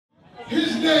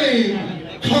His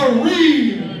name,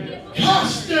 Kareem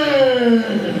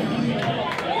Coston.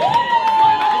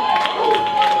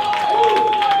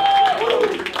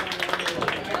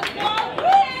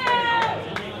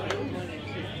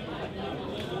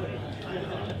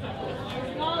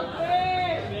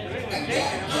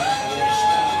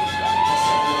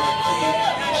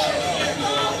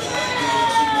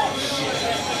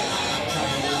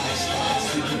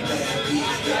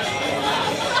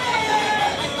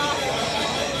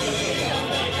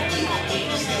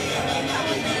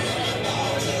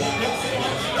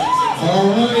 All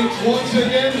right, once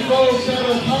again, folks, out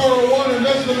of Power One in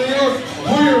Western New York,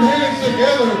 put your hands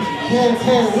together for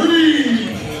Kareem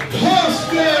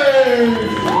Coston.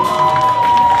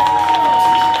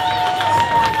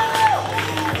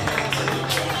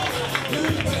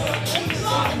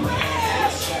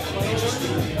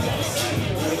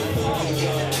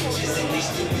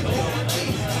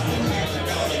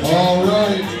 All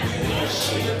right,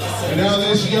 and now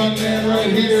this young man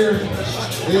right here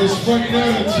is fighting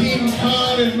out of Team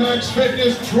Con and Max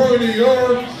Fitness, Troy, New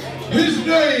York. His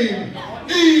name,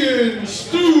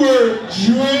 Stewart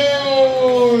Joyce.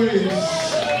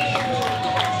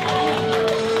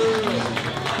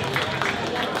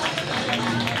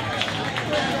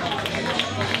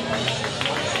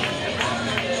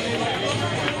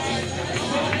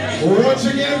 Once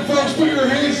again, folks, put your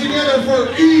hands together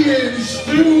for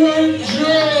Stewart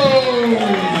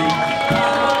Joyce.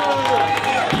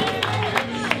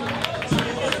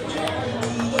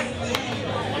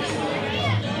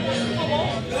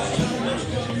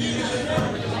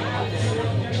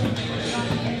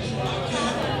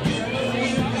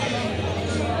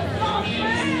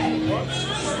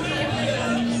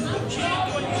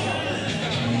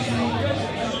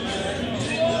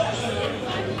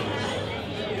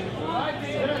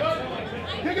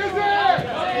 Kick his ass!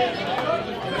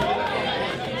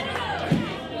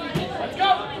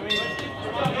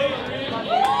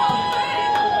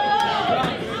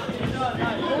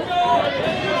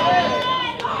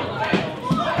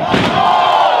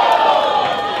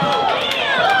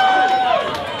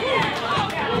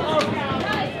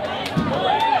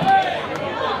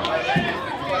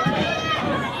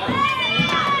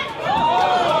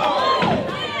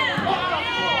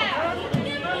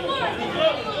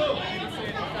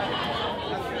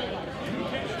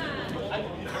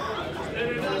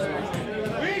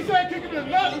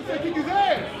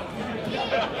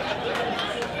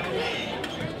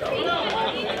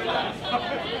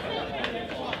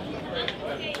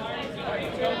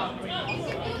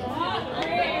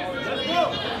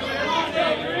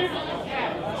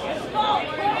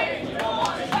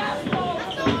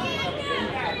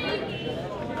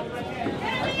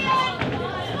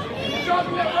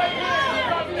 Dropping that right there!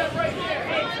 Dropping that right there!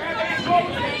 Hey, grab that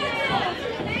goal!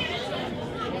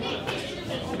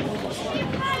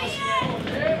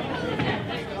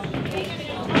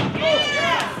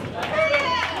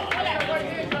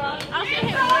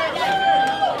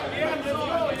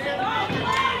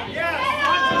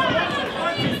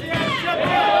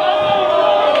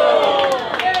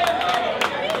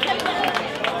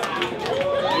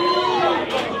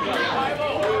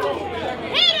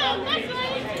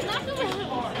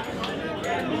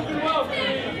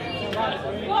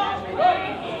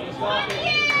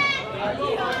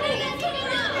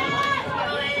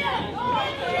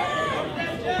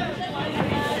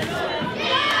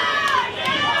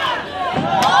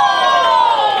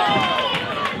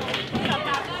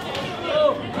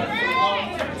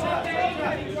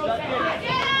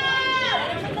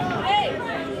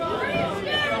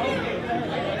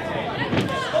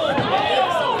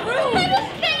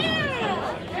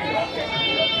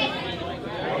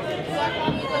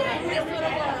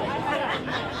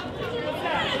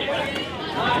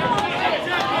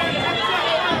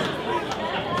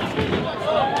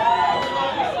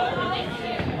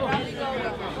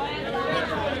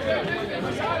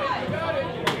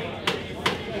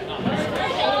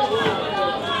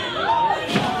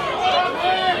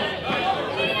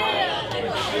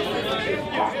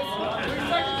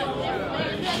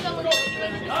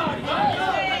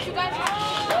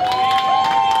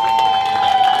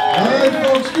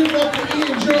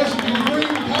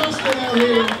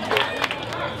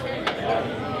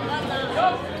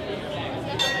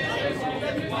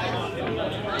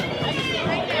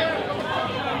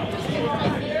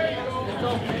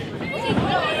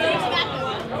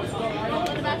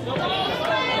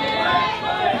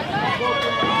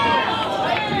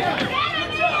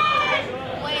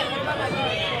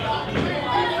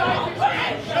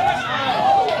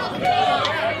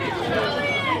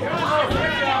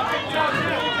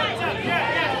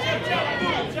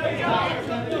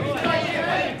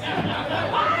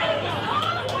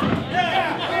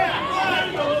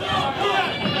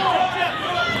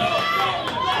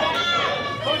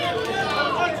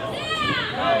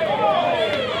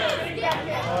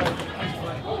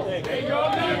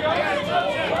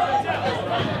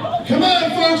 Come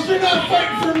on, folks, they're not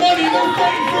fighting for money, they're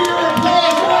fighting for your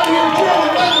applause. We're out here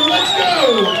drilling leather, let's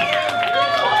go!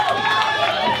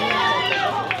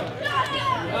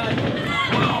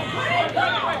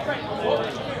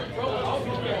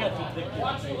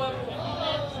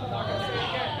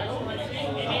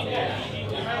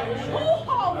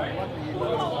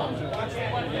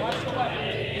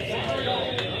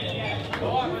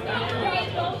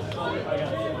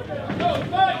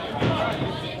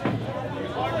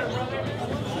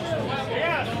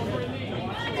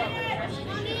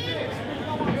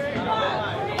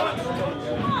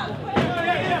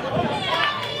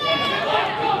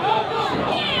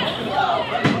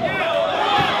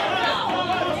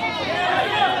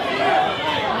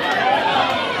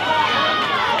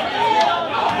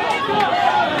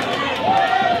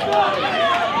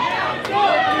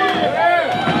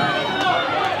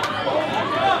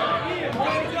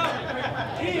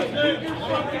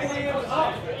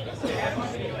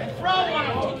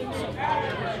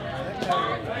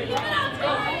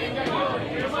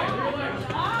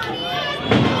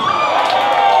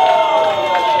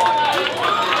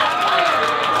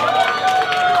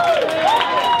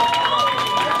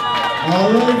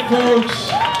 All right, folks,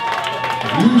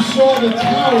 you saw the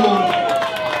towel,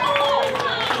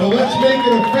 but let's make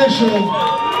it official.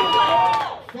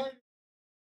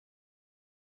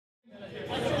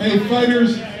 Hey,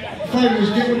 fighters,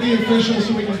 get with the officials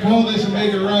so we can call this and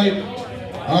make it right.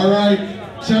 All right,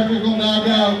 technical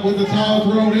knockout with the towel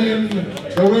thrown in.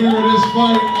 The winner of this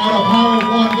fight out of Power of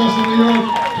One, Augusta, New York,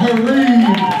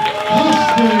 Kareem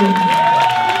Coston.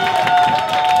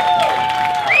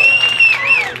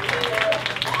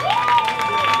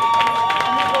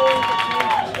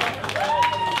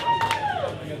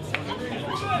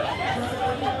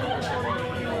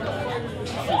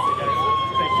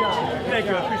 Thank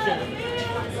you, I appreciate it.